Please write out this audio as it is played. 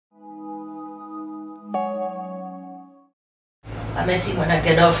I met him when I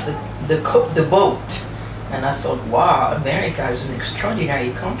get off the boat. And I thought, wow, America is an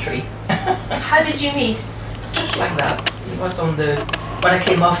extraordinary country. How did you meet? Just like that. He was on the, when I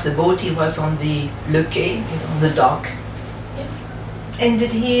came off the boat, he was on the Le Quai, you know, on the dock. Yeah. And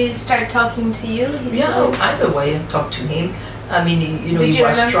did he start talking to you? Yeah, either way, I talked to him. I mean, he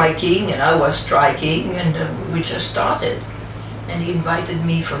was striking and I was striking, and we just started. And he invited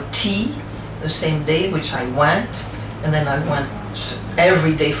me for tea the same day, which I went. And then I went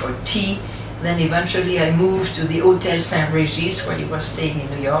every day for tea. Then eventually I moved to the Hotel Saint-Régis, where he was staying in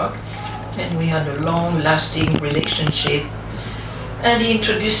New York, and we had a long-lasting relationship. And he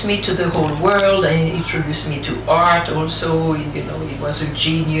introduced me to the whole world, and he introduced me to art also. You know, he was a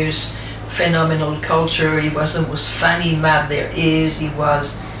genius, phenomenal culture. He was the most funny man there is. He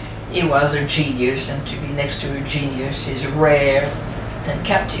was a genius, and to be next to a genius is rare and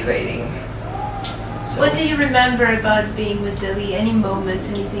captivating. So, what do you remember about being with Dali? Any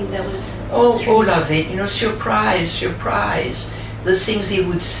moments, anything that was... Oh, all of it, you know, surprise. The things he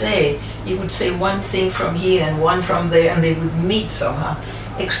would say one thing from here and one from there, and they would meet somehow.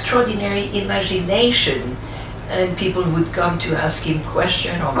 Extraordinary imagination, and people would come to ask him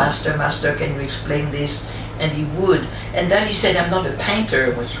questions, or master, can you explain this? And he would. And then he said, I'm not a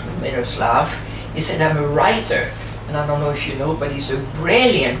painter, which made us laugh. He said, I'm a writer. And I don't know if you know, but he's a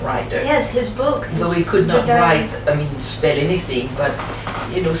brilliant writer. Yes, his book. Though he could not write, I mean, spell anything, but,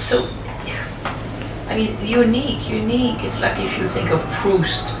 you know, so, I mean, unique. It's like if you think of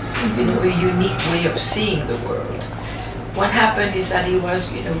Proust, you know, a unique way of seeing the world. What happened is that he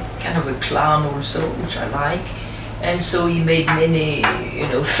was, you know, kind of a clown also, which I like. And so he made many, you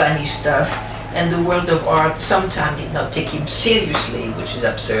know, funny stuff. And the world of art sometimes did not take him seriously, which is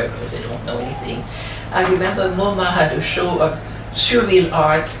absurd, because they don't know anything. I remember MoMA had a show of surreal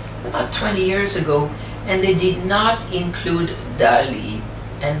art about 20 years ago, and they did not include Dali.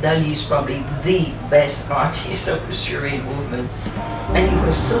 And Dali is probably the best artist of the surreal movement. And he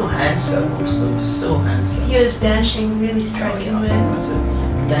was so handsome also, so handsome. He was dashing, really striking. Oh, yeah, he was a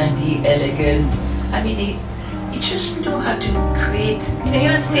dandy, elegant. I mean, he just knew how to create. He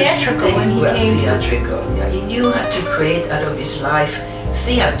was theatrical when he came. Theatrical, yeah. He knew how to create out of his life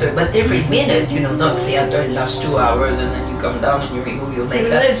theater, but every minute, you know, not theater, it lasts 2 hours and then you come down and you remove your makeup.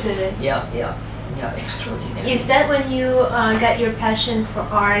 He lives in it. Yeah, extraordinary. Is that when you got your passion for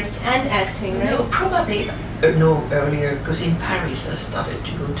arts and acting, right? No, probably, no, earlier, because in Paris I started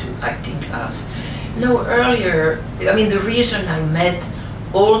to go to acting class. No, earlier, I mean, the reason I met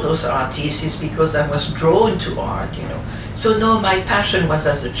all those artists is because I was drawn to art, you know. So no, my passion was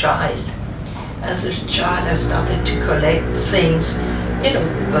as a child. As a child, I started to collect things, you know,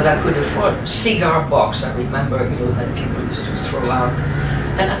 that I could afford. Cigar box, I remember, you know, that people used to throw out.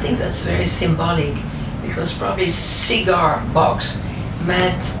 And I think that's very symbolic, because probably cigar box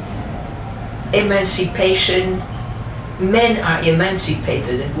meant emancipation. Men are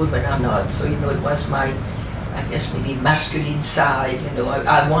emancipated and women are not. So, you know, it was my, I guess, maybe masculine side, you know.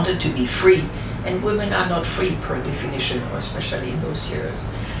 I wanted to be free, and women are not free per definition, or especially in those years.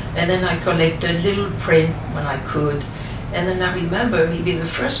 And then I collected little print when I could. And then I remember maybe the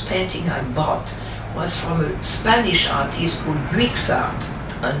first painting I bought was from a Spanish artist called Guixart,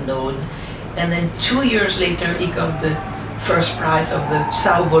 unknown. And then 2 years later he got the first prize of the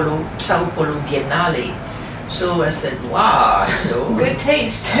Sao Paulo Biennale. So I said, wow, you know. Good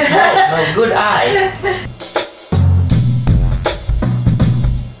taste. No, good eye.